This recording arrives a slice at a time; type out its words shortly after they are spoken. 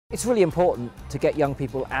It's really important to get young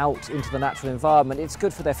people out into the natural environment. It's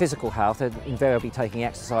good for their physical health, they're invariably taking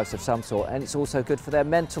exercise of some sort, and it's also good for their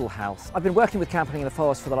mental health. I've been working with camping in the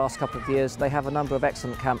forest for the last couple of years. They have a number of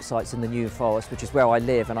excellent campsites in the New Forest, which is where I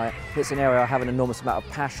live, and it's an area I have an enormous amount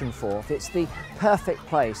of passion for. It's the perfect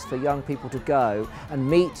place for young people to go and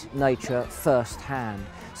meet nature firsthand.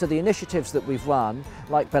 So the initiatives that we've run,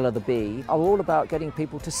 like Bella the Bee, are all about getting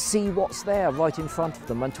people to see what's there right in front of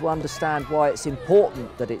them and to understand why it's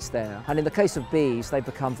important that it's there. And in the case of bees, they've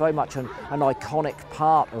become very much an iconic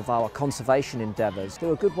part of our conservation endeavours.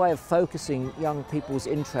 They're a good way of focusing young people's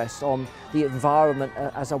interest on the environment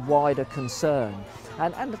as a wider concern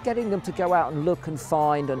and getting them to go out and look and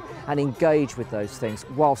find and engage with those things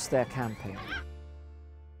whilst they're camping.